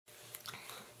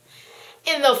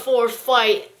In the fourth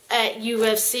fight at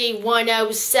UFC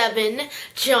 107,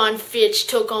 Jon Fitch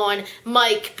took on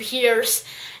Mike Pierce,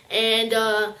 and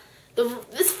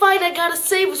this fight, I gotta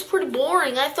say, was pretty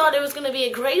boring. I thought it was gonna be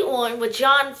a great one with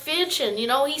Jon Fitch, and you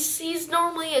know, he's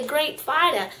normally a great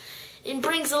fighter and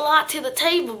brings a lot to the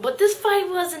table, but this fight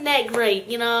wasn't that great,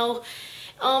 you know.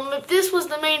 If this was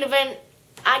the main event,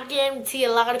 I guarantee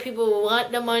a lot of people will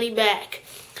want the money back.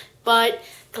 But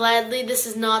gladly, this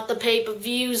is not the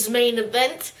pay-per-view's main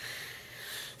event.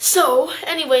 So,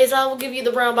 anyways, I will give you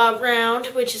the round by round,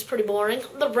 which is pretty boring.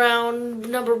 The round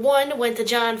number 1 went to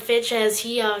Jon Fitch as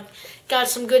he got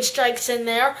some good strikes in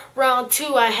there. Round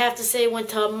 2, I have to say, went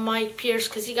to Mike Pierce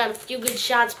because he got a few good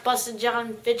shots, busted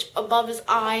Jon Fitch above his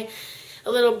eye.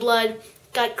 A little blood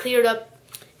got cleared up.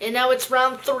 And now it's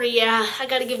round 3. Yeah, I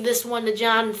got to give this one to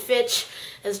Jon Fitch,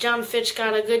 as Jon Fitch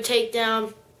got a good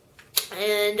takedown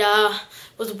and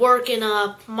was working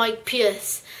Mike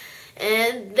Pierce.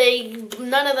 And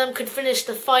none of them could finish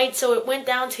the fight, so it went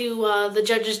down to the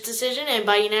judge's decision, and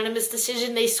by unanimous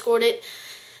decision, they scored it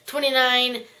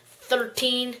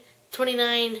 29-13,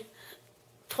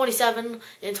 29-27,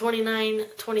 and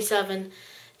 29-27.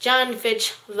 Jon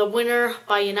Fitch, the winner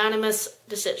by unanimous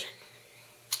decision.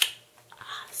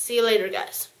 See you later,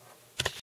 guys.